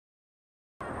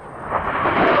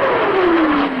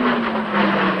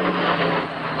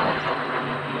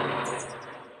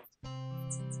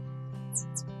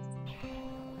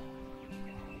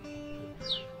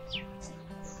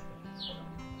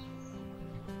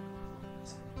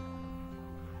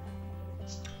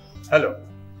Hello,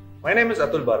 my name is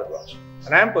Atul Bharadwaj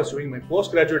and I am pursuing my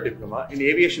postgraduate diploma in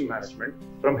Aviation Management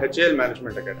from HAL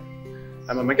Management Academy.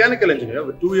 I am a mechanical engineer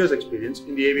with 2 years experience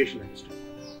in the aviation industry.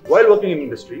 While working in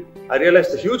industry, I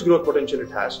realized the huge growth potential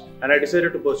it has and I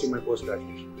decided to pursue my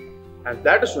post-graduation. And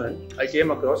that is when I came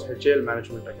across HAL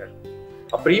Management Academy,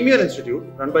 a premier institute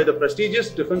run by the prestigious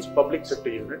Defence Public Sector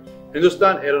Unit,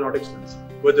 Hindustan Aeronautics Limited.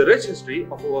 With a rich history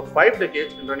of over 5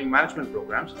 decades in running management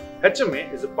programs,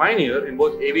 HMA is a pioneer in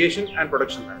both aviation and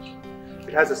production management.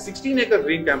 It has a 16-acre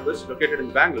green campus located in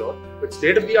Bangalore with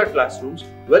state-of-the-art classrooms,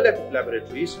 well-equipped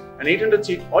laboratories, an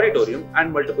 800-seat auditorium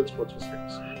and multiple sports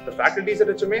facilities. The faculties at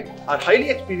HMA are highly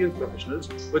experienced professionals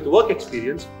with work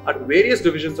experience at various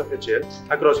divisions of HAL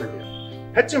across India.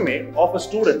 HMA offers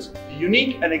students a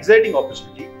unique and exciting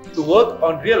opportunity to work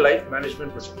on real-life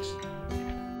management projects.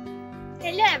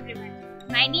 Hello everyone,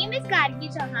 my name is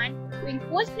𝗥𝗲𝗴𝗶𝗀𝗃𝗄𝗽𝗓 doing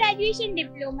post-graduation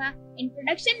diploma in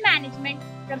production management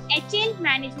from HAL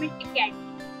Management Academy.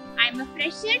 I am a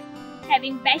fresher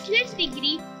having bachelor's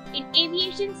degree in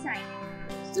aviation science.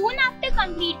 Soon after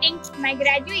completing my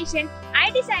graduation,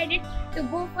 I decided to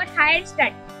go for higher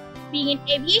studies. Being an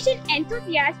aviation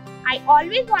enthusiast, I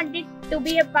always wanted to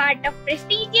be a part of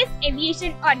prestigious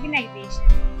aviation organization.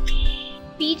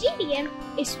 PGDM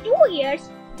is 2 years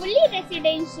fully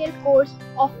residential course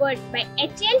offered by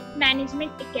HAL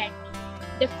Management Academy.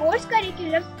 The course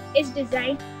curriculum is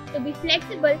designed to be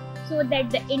flexible so that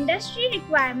the industry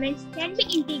requirements can be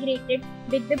integrated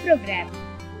with the program.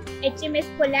 HMA's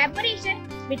collaboration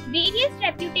with various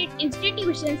reputed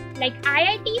institutions like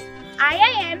IITs,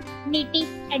 IIM, NITI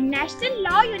and National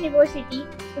Law University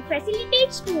to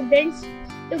facilitate students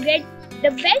to get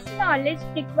the best knowledge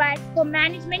required for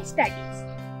management studies.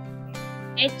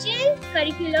 HAL's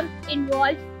curriculum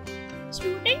involves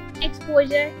student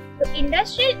exposure to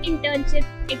industrial internships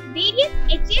at various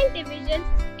HAL divisions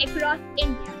across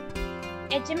India.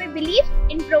 HMA believes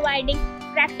in providing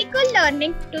practical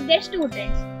learning to their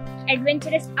students.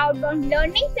 Adventurous outbound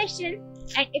learning sessions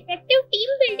and effective team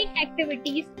building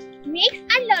activities makes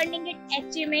our learning at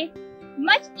HMA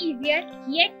much easier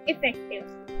yet effective.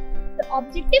 The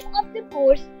objective of the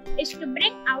course is to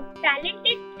bring out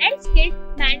talented and skilled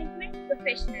management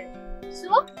professionals.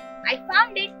 So, I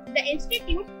founded the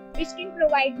institute which can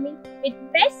provide me with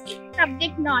best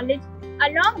subject knowledge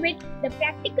along with the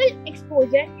practical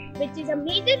exposure which is a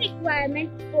major requirement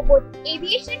for both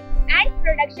aviation and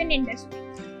production industries.